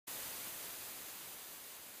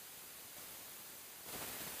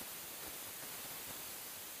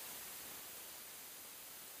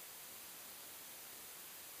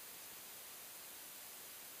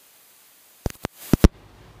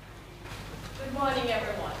morning,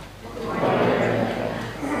 everyone. Good morning.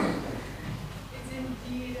 It's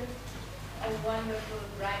indeed a wonderful,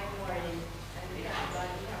 bright morning, and we have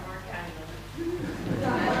our candle.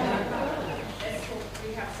 Let's hope we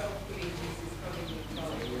have some good Jesus coming in.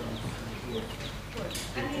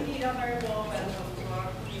 And indeed, a very warm welcome to our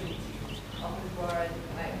community of the Word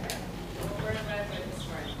Life. We're not this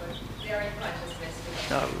morning, but they are in consciousness today.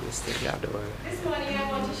 No, we still have the word. This morning, I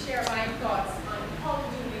want to share my thoughts on how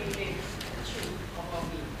do we live the truth of our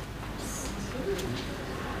being.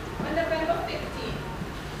 On November 15th,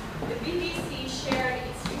 the BBC shared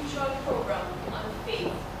its usual program on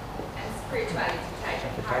faith and spirituality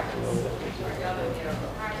titled Heart and Soul, or the other day of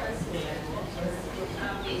Heart and Soul,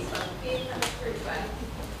 and based on faith and spirituality,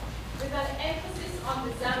 with an emphasis on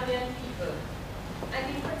the Zambian people, and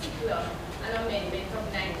in particular, an amendment of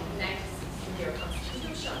 1996 in their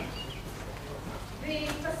constitution. The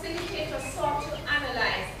facilitator sought to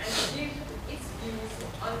analyze and give its views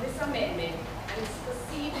on this amendment and its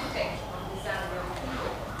perceived effect on the Zambian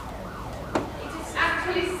people. It is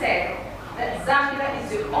actually said that Zambia is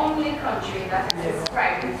the only country that has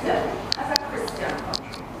described itself as a Christian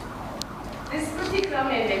country. This particular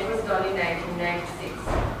amendment was done in 1996.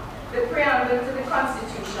 The preamble to the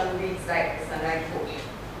Constitution reads like this, and I quote,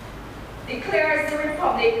 "Declares the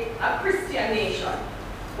Republic a Christian nation,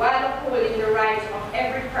 while upholding the right of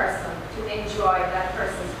every person to enjoy that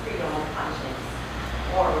person's freedom of conscience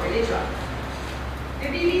or religion." The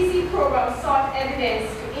BBC program sought evidence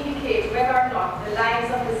to indicate whether or not the lives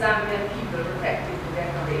of the Zambian people reflected the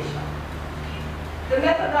declaration. The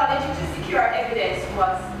methodology to secure evidence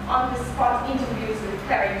was on-the-spot interviews with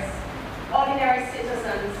clerics, ordinary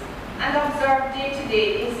citizens, and observed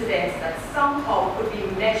day-to-day incidents that somehow could be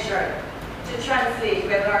measured to translate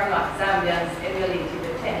whether or not Zambians emulated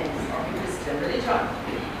the tenets of the Christian religion.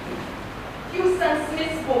 Houston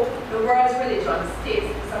Smith's book, The World's Religion, states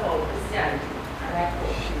this about Christianity, and I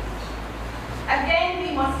quote, "Again,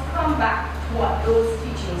 we must come back to what those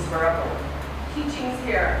teachings were about." Teachings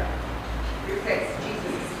here reflects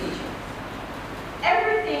Jesus' teachings.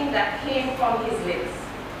 "Everything that came from his lips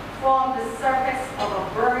formed the surface of a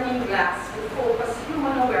burning glass to focus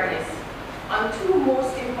human awareness on two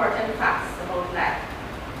most important facts about life.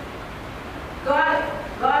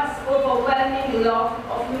 God's overwhelming love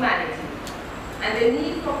of humanity and the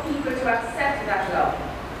need for people to accept that love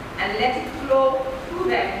and let it flow through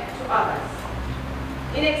them to others.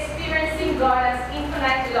 In experiencing God's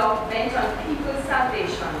infinite love bent on people's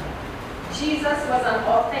salvation, Jesus was an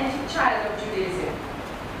authentic child of Judaism.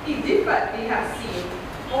 He differed, we have seen,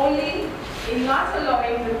 only in not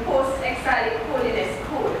allowing the post-exilic holiness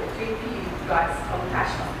code to impede God's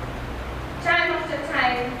compassion. Time after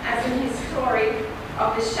time, as in his story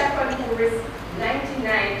of the shepherd who risked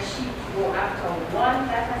 99 sheep to go after one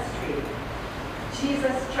that has strayed,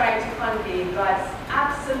 Jesus tried to convey God's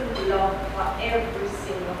absolute love for every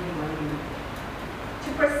single human being. To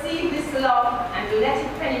perceive this love and let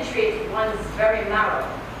it penetrate one's very marrow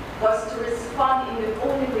was to respond in the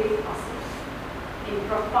only way possible, in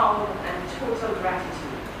profound and total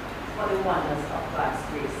gratitude for the wonders of God's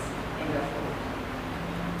grace in the world.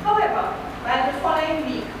 However, by the following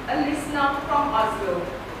week, a listener from Oslo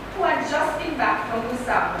who had just been back from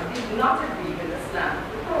Lusaka did not agree with the slant of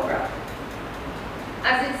the program,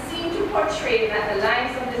 as it seemed to portray that the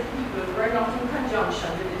lives of the people were not in conjunction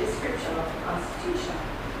with the description of the Constitution.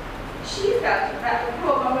 She felt that the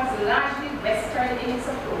program was largely Western in its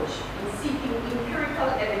approach in seeking empirical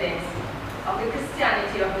evidence of the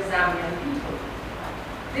Christianity of the Zambian people.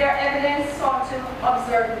 Their evidence sought to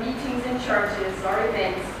observe meetings in churches or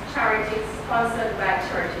events, charities sponsored by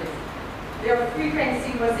churches. Their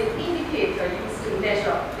frequency was an indicator used to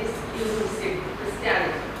measure this inclusive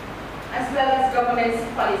Christianity, as well as government's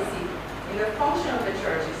policy in the function of the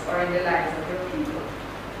churches or in the lives of their people.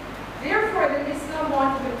 Therefore, the listener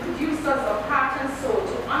wanted the producers of Heart and Soul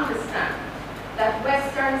to understand that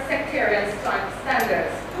Western sectarian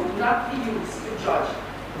standards could not be used to judge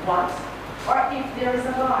what or if there is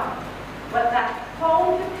a God, but that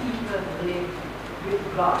how the people live with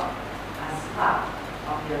God as part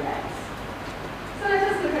of their lives. So let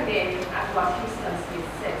us look again at what Houston Smith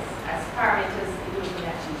says as parameters in looking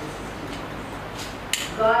at Jesus'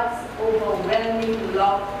 teachings. God's overwhelming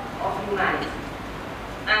love of humanity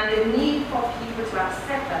and the need for people to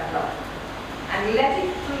accept that love and let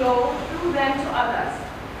it flow through them to others.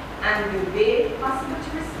 And the way possible to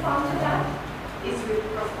respond to that is with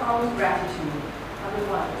profound gratitude for the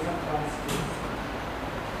wonders of God's grace.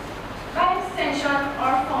 By extension,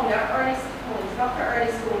 our founder, Dr.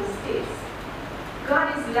 Ernest Holmes states,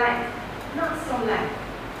 God is life, not some life,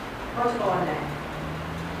 but all life.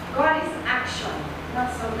 God is action,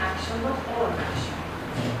 not some action, but all action.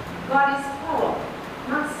 God is power,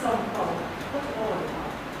 not some power, but all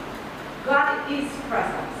power. God is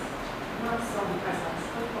presence, not some presence,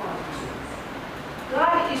 but all presence.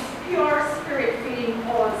 God is pure spirit filling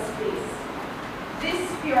all space. This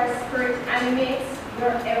pure spirit animates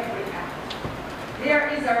your every act. There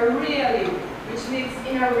is a real you which lives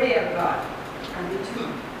in a real God, and the two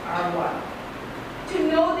are one. To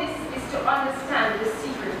know this is to understand the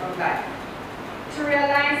secret of life. To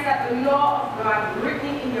realize that the law of God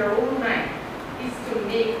written in your own mind is to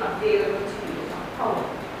make available to you a power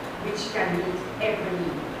which can meet every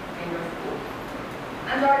need in your soul.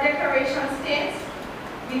 And our declaration states,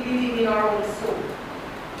 we believe in our own soul,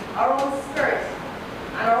 our own spirit,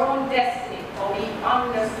 and our own destiny, for we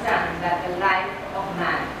understand that the life of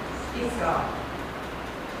man is God.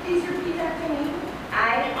 Please repeat that to me.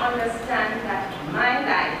 I understand that my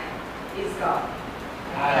life is God.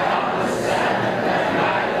 I understand that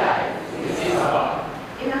my life is God.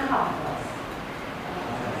 In a half voice.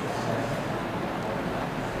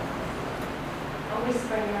 A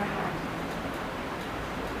whisper in your heart.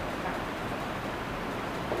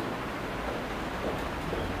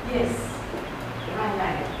 Yes, my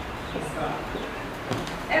life is God.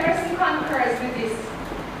 Emerson concurs with this,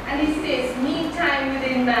 and he says, meantime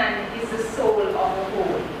within man is the soul of the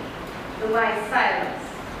whole, the wise silence,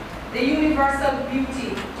 the universal beauty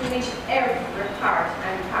to which every part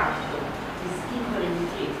and particle is equally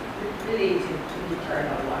related to the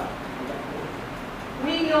eternal one.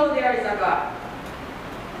 We know there is a God.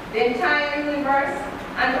 The entire universe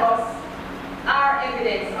and us are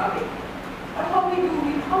evidence of it. But how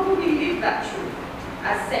do we live that truth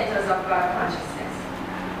as centers of God consciousness?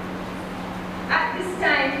 At this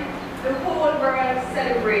time, the whole world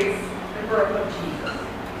celebrates the birth of Jesus.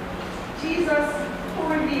 Jesus who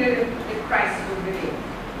revealed the Christhood within.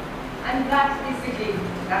 And that is the gift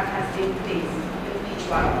that has been placed in each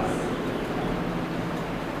one of us.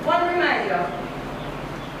 One reminder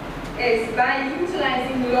is by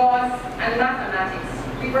utilizing laws and mathematics,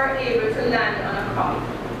 we were able to land on a comet.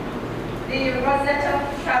 The Rosetta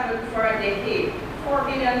traveled for a decade, 4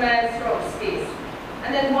 billion miles through space,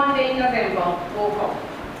 and then one day in November woke up,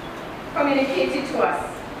 communicated to us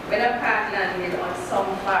when a path landed on some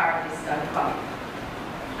far distant comet,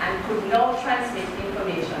 and could now transmit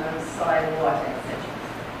information on soil, water, etc.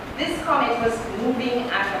 This comet was moving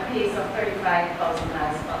at a pace of 35,000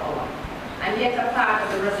 miles per hour, and yet a part of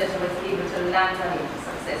the Rosetta was able to land on it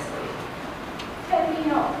successfully. Tell me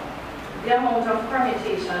now, the amount of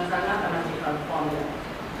permutations and mathematical formula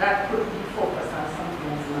that could be focused on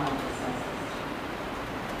something as non-senses.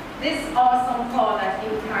 This awesome power that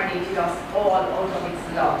incarnated us all out of its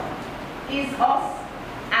love is us,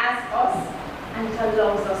 as us, and it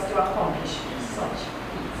allows us to accomplish such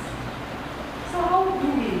feats. So how do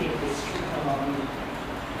we live this truth about you?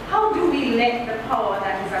 How do we let the power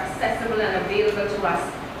that is accessible and available to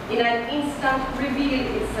us in an instant reveal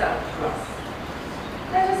itself to us?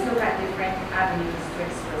 Let us look at different avenues to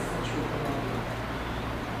express the truth about you.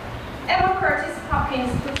 Emma Curtis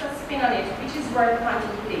Hopkins puts a spin on it, which is worth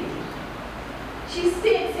contemplating. She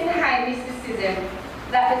states in High Mysticism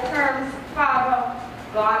that the terms Father,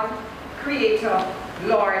 God, Creator,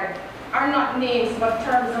 Lord are not names but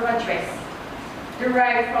terms of address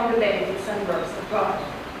derived from the benefits and works of God.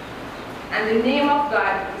 And the name of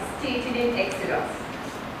God is stated in Exodus.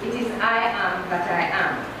 It is I am that I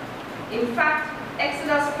am. In fact,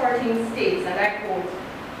 Exodus 14 states, and I quote,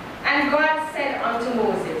 and God said unto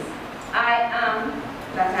Moses, I am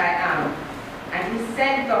that I am. And he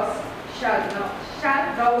said thus, shalt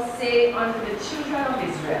thou say unto the children of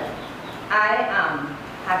Israel, I am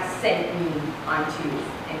hath sent me unto you.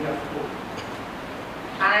 End of quote.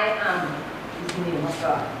 I am is the name of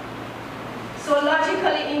God. So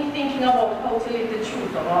logically, in thinking about how to live the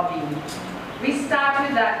truth of our being, we start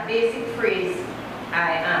with that basic phrase,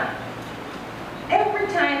 I am. Every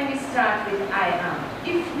time we start with I am,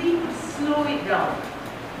 if we slow it down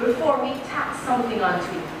before we tack something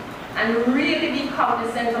onto it and really be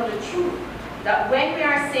cognizant of the truth that when we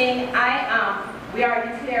are saying I am, we are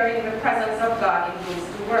declaring the presence of God in those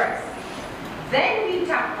two words. Then we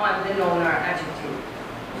tack on the noun or adjective.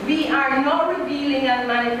 We are now revealing and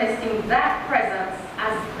manifesting that presence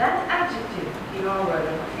as that adjective in our world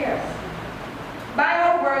of affairs. By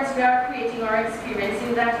our words, we are creating our experience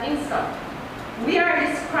in that instant. We are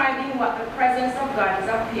describing what the presence of God is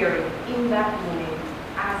appearing in that moment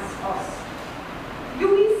as us. Do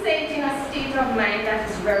we say it in a state of mind that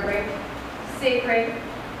is reverent, sacred,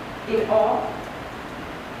 in awe?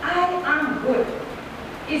 I am good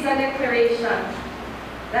is a declaration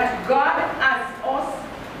that God as us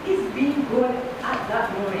is being good at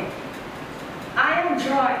that moment. I am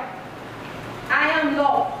joy. I am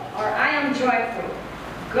love, or I am joyful.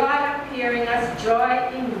 God appearing as joy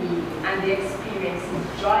in me, and the experience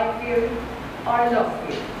is joy-filled or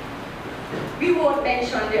love-filled. We won't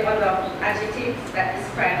mention the other adjectives that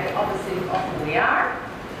describe the opposite of who we are,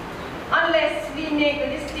 unless we make the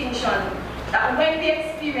distinction that when we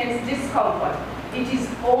experience discomfort, it is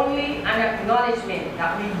only an acknowledgement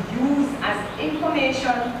that we use as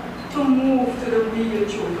information to move to the real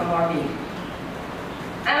truth of our being.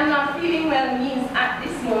 I am not feeling well means at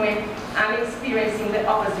this moment I'm experiencing the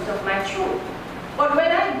opposite of my truth. But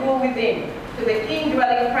when I go within to the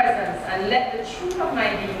indwelling presence and let the truth of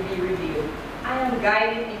my being be revealed, I am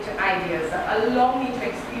guided into ideas that allow me to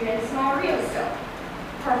experience my real self,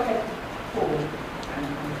 perfect, whole, and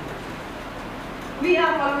complete. We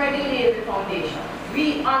have already laid the foundation.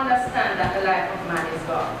 We understand that the life of man is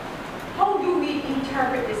God. How do we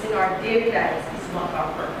interpret this in our daily lives is not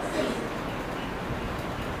our purpose.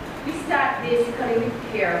 We start basically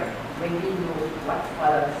with care when we know what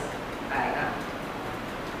follows I am.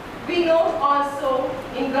 We note also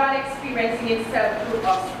in God experiencing itself through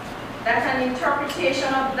us that an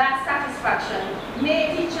interpretation of that satisfaction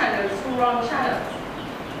may be channeled through wrong channels.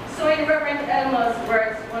 So in Rev Elmer's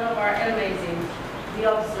words, one of our Elmaisms, we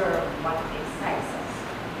observe what excites us.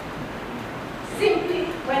 Simply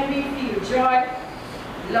when we feel joy,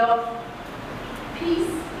 love,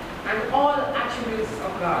 peace, and all attributes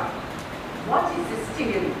of God, what is the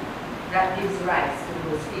stimuli that gives rise to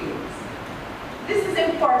those feelings? This is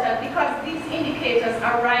important because these indicators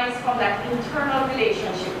arise from that internal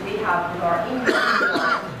relationship we have with our individual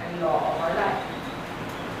and law of our life.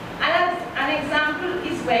 And as an example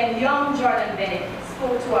is when young Jordan Bennett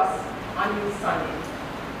spoke to us on New Sunday.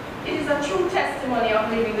 It is a true testimony of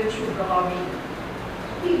living the truth of our being.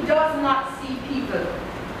 He does not see people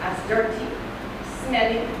as dirty,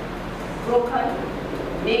 smelly, broken,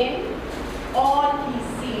 maimed. All he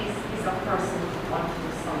sees is a person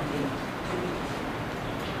wanting something to eat.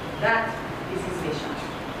 That is his mission.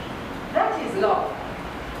 That is love.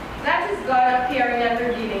 That is God appearing and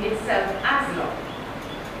revealing itself as love.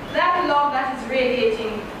 That love that is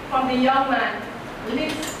radiating from the young man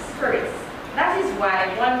lifts spirits. That is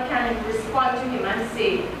why one can respond to him and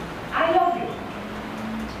say, I love you.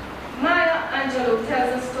 Maya Angelou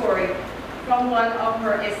tells a story from one of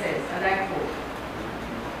her essays, and I quote,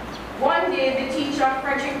 one day the teacher,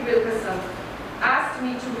 Frederick Wilkerson, asked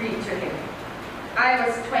me to read to him. I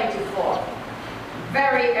was 24,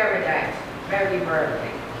 very erudite, very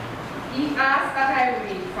worldly. He asked that I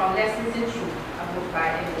read from Lessons in Truth, a book by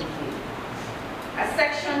Emily King. A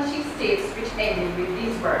section she states which ended with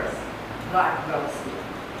these words, God loves me.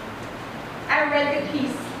 I read the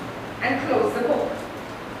piece and closed the book.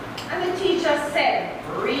 And the teacher said,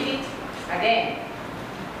 read it again.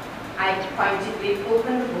 I pointedly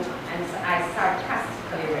opened the book and I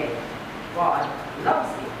sarcastically read, God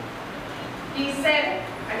loves me. He said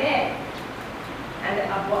again, and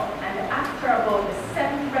after about the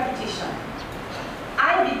 7th repetition,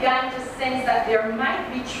 I began to sense that there might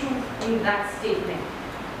be truth in that statement,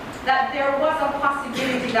 that there was a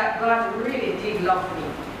possibility that God really did love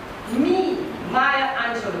me. Me, Maya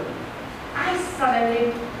Angelou, I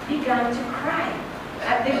suddenly began to cry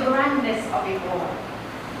at the grandness of it all.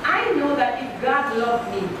 I know that if God loved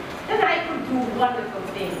me, then I could do wonderful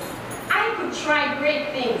things. I could try great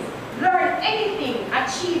things, learn anything,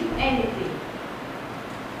 achieve anything.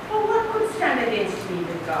 But what could stand against me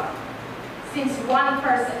with God? Since one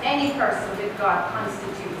person, any person with God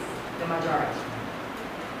constitutes the majority.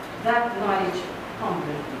 That knowledge humbled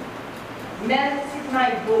me, melted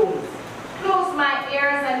my bones, closed my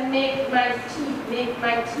ears and make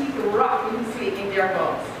my teeth rock loosely in their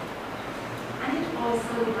gulls. And it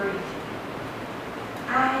also liberated.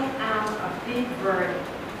 I am a big bird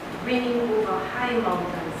winging over high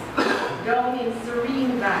mountains, down in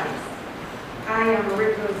serene valleys. I am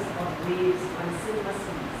rivers of waves on silver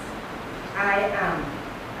seas. I am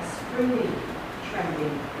a spring leaf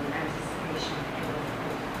trembling in anticipation of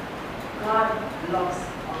hope. God loves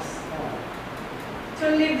us all.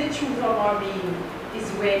 To live the truth of our being is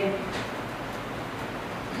when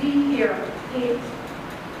we hear hate,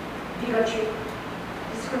 bigotry,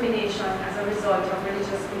 discrimination as a result of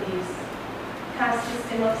religious beliefs, caste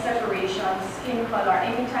system of separation, skin color,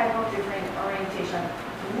 any type of different orientation.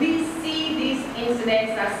 We see these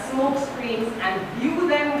incidents as smoke screens and view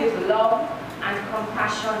them with love and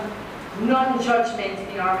compassion, non-judgment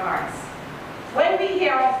in our hearts. When we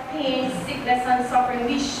hear of pain, sickness, and suffering,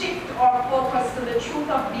 we shift our focus to the truth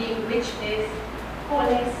of being, which is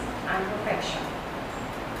wholeness and perfection.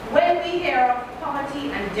 When we hear of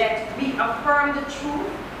poverty and debt, we affirm the truth,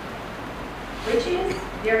 which is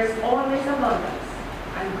there is always abundance,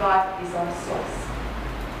 and God is our source.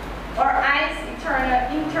 Our eyes,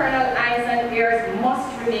 internal eyes and ears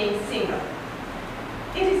must remain single.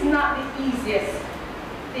 It is not the easiest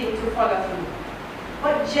thing to follow through,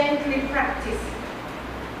 but gently practice,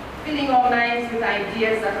 filling our minds with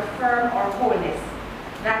ideas that affirm our wholeness,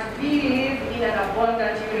 that we live in an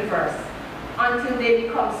abundant universe, until they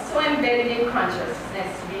become so embedded in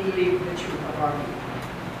consciousness we live the truth of our being.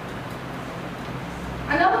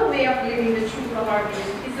 Another way of living the truth of our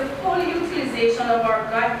being is the full utilization of our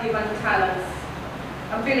God-given talents,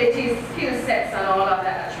 abilities, skill sets, and all of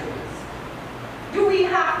that attributes. Do we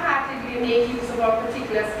half-heartedly make use of our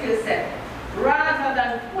particular skill set rather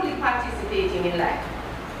than fully participating in life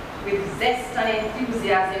with zest and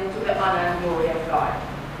enthusiasm to the honor and glory of God?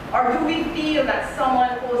 Or do we feel that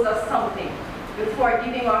someone owes us something before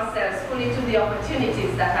giving ourselves fully to the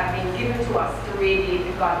opportunities that have been given to us to radiate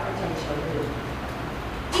the God potential within?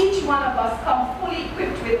 Each one of us come fully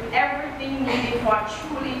equipped with everything needed for a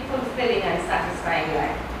truly fulfilling and satisfying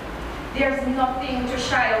life. There's nothing to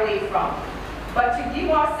shy away from, but to give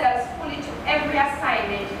ourselves fully to every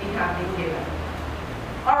assignment we have been given.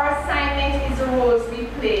 Our assignment is the roles we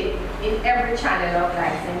play in every channel of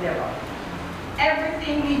life's endeavor.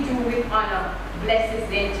 Everything we do with honor blesses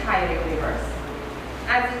the entire universe.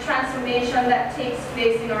 As the transformation that takes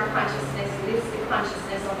place in our consciousness lifts the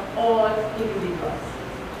consciousness of all individuals,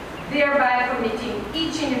 thereby permitting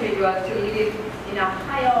each individual to live in a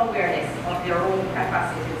higher awareness of their own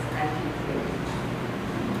capacities and capabilities.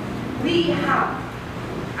 We have,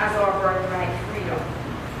 as our birthright, freedom.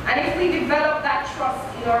 And if we develop that trust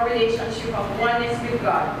in our relationship of oneness with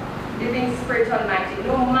God, living Spirit Almighty,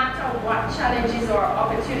 no matter what challenges or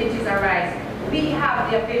opportunities arise, we have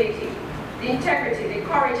the ability, the integrity, the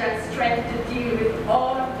courage and strength to deal with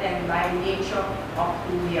all of them by nature of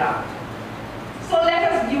who we are. So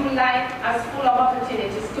let us view life as full of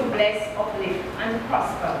opportunities to bless, uplift, and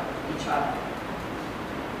prosper each other.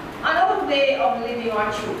 Another way of living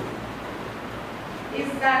our truth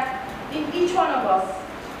is that in each one of us,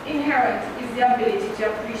 inherent is the ability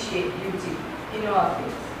to appreciate beauty in all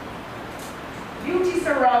things. Beauty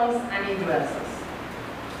surrounds and indwells us.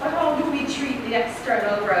 But how do we treat the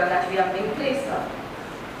external world that we have been placed on?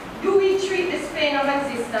 Do we treat the span of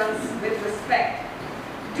existence with respect?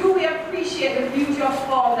 Do we appreciate the beauty of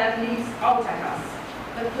form that lives out at us?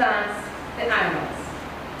 The plants, the animals.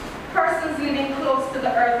 Persons living close to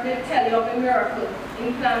the earth will tell you of a miracle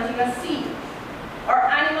in planting a seed. Our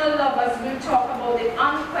animal lovers will talk about the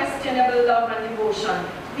unquestionable love and devotion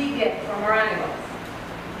we get from our animals.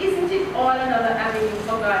 Isn't it all another avenue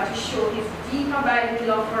for God to show His deep abiding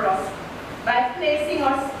love for us by placing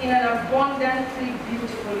us in an abundantly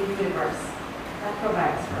beautiful universe that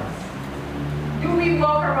provides for us? Do we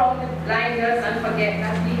walk around with blinders and forget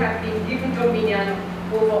that we have been given dominion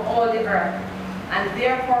over all the earth, and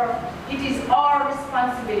therefore it is our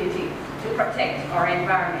responsibility to protect our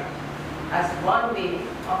environment as one way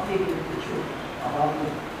of living the truth of our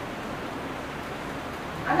being?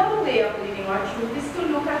 Another way of living our truth is to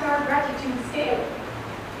look at our gratitude scale.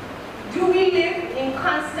 Do we live in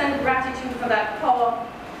constant gratitude for that power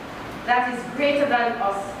that is greater than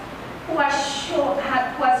us, who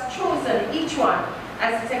has chosen each one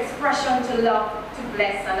as its expression to love, to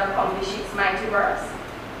bless, and accomplish its mighty works?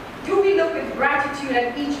 Do we look with gratitude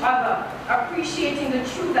at each other, appreciating the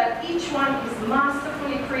truth that each one is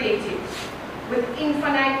masterfully created with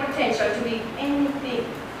infinite potential to be anything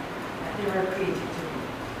that they were created to be?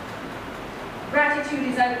 Gratitude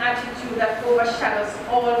is an attitude that overshadows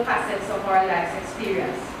all facets of our life's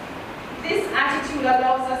experience. This attitude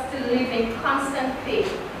allows us to live in constant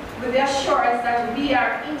faith with the assurance that we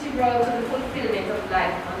are integral to the fulfillment of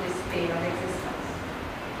life on this plane of existence.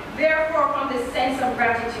 Therefore, from the sense of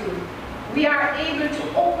gratitude, we are able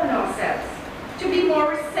to open ourselves, to be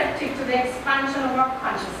more receptive to the expansion of our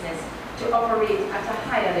consciousness, to operate at a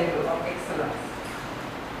higher level of excellence.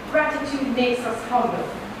 Gratitude makes us humble,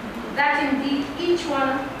 that indeed each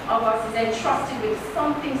one of us is entrusted with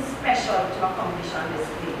something special to accomplish on this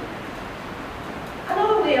plane.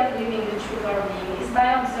 Another way of living the truth of our being is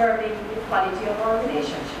by observing the quality of our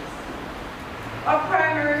relationships. Our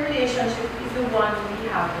primary relationship is the one we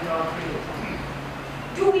have with our Creator.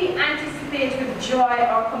 Do we anticipate with joy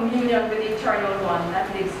our communion with the Eternal One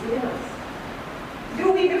that lives within us?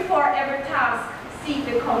 Do we, before every task, seek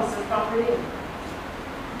the counsel from within?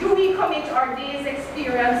 Do we commit our day's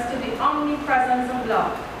experience to the omnipresence of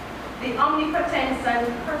love, the omnipotence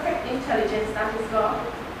and perfect intelligence that is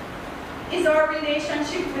God? Is our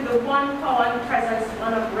relationship with the one power and presence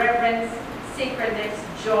one of reverence, sacredness,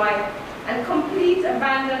 joy, and complete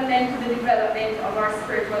abandonment to the development of our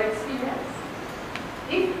spiritual experience.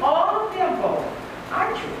 If all of the above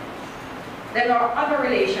are true, then our other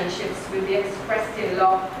relationships will be expressed in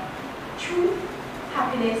love, truth,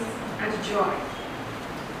 happiness, and joy.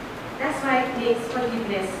 That's why it makes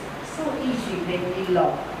forgiveness so easy when we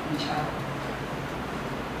love each other.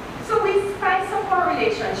 So we spice up our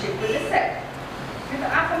relationship with the self, with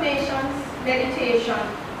affirmations, meditation,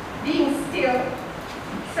 being still,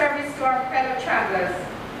 service to our fellow travelers,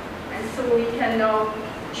 and so we can now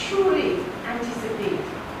truly anticipate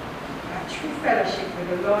a true fellowship with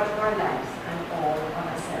the Lord of our lives and all of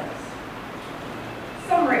ourselves.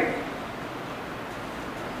 Summary.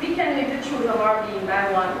 We can live the truth of our being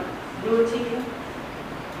by one, noting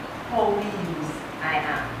how we use I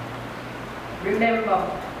am. Remember,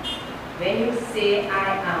 when you say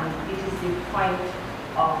I am, it is the point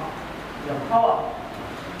of your power,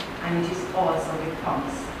 and it is also the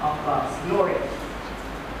promise of God's glory.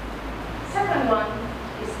 Second one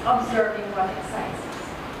is observing what excites us.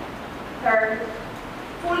 Third,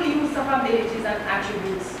 full use of abilities and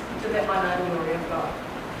attributes to the honor and glory of God.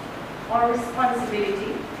 Our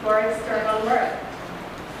responsibility to our external world,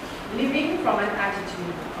 living from an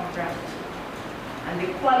attitude of gratitude, and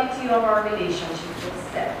the quality of our relationship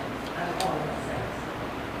with self and all of ourselves.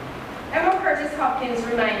 Emma Curtis Hopkins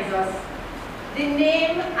reminds us, the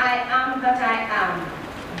name I am that I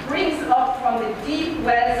am brings up from the deep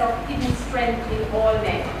wells of hidden strength in all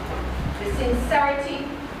men the sincerity,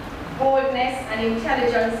 boldness, and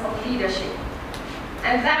intelligence of leadership,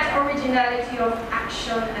 and that originality of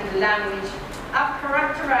action and language have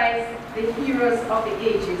characterized the heroes of the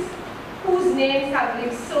ages, whose names have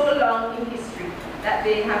lived so long in history that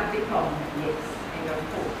they have become myths. End of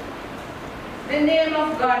quote. The name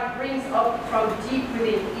of God brings up from deep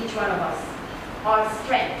within each one of us our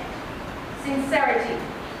strength, sincerity,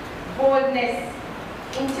 boldness,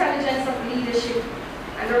 intelligence of leadership,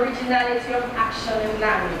 and originality of action and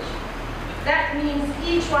language. That means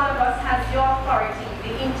each one of us has the authority,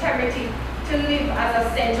 the integrity to live as a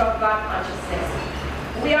center of God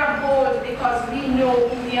consciousness. We are bold because we know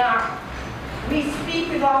who we are. We speak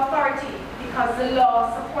with authority because the law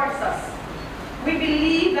supports us. We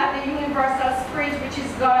believe that the universal spirit, which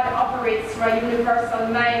is God, operates through a universal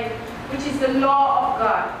mind, which is the law of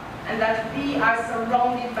God, and that we are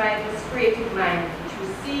surrounded by this creative mind, which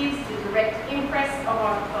receives the direct impress of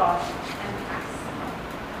our thoughts and acts.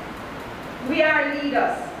 We are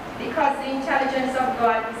leaders because the intelligence of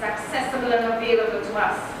God is accessible and available to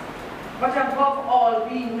us. But above all,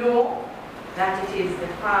 we know that it is the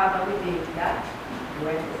Father within that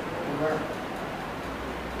doeth the work.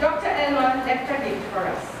 Dr. Elman left a gift for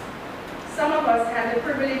us. Some of us had the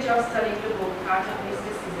privilege of studying the book Art of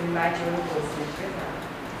Mysticism by Joan Goldsmith with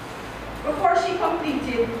her. Before she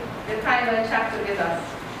completed the final chapter with us,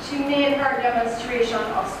 she made her demonstration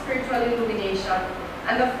of spiritual illumination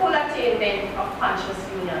and the full attainment of conscious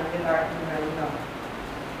union with our inner love.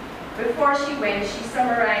 Before she went, she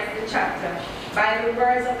summarized the chapter by the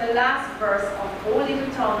words of the last verse of O Little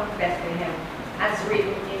Town of Bethlehem, as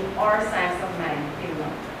written in Our Science of Mind hymn.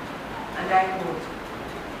 And I quote,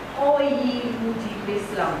 O ye who deeply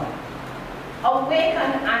slumber,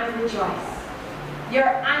 awaken and rejoice. Your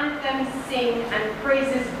anthems sing and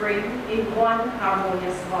praises bring in one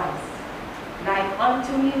harmonious voice, like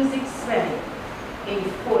unto music swelling in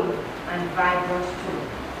full and vibrant tone.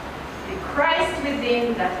 The Christ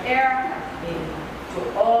within that e'er hath been,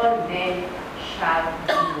 to all men shall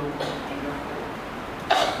be known.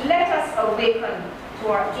 Let us awaken to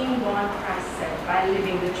our inborn Christ self by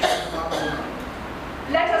living the truth of our own.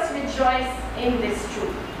 Let us rejoice in this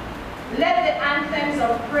truth. Let the anthems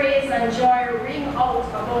of praise and joy ring out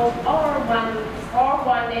about our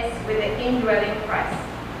oneness with the indwelling Christ.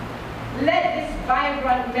 Let this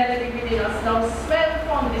vibrant melody within us now swell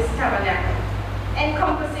from this tabernacle,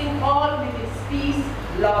 encompassing all with its peace,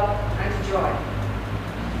 love, and joy.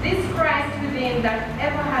 This Christ within that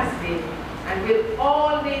ever has been and will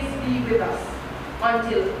always be with us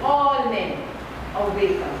until all men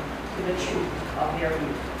awaken to the truth of their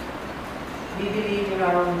being. We believe in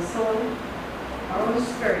our own soul, our own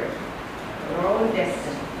spirit, our own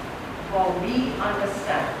destiny, for we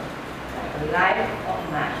understand that the life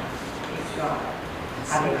of man is God.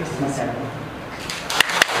 Happy Christmas, everyone.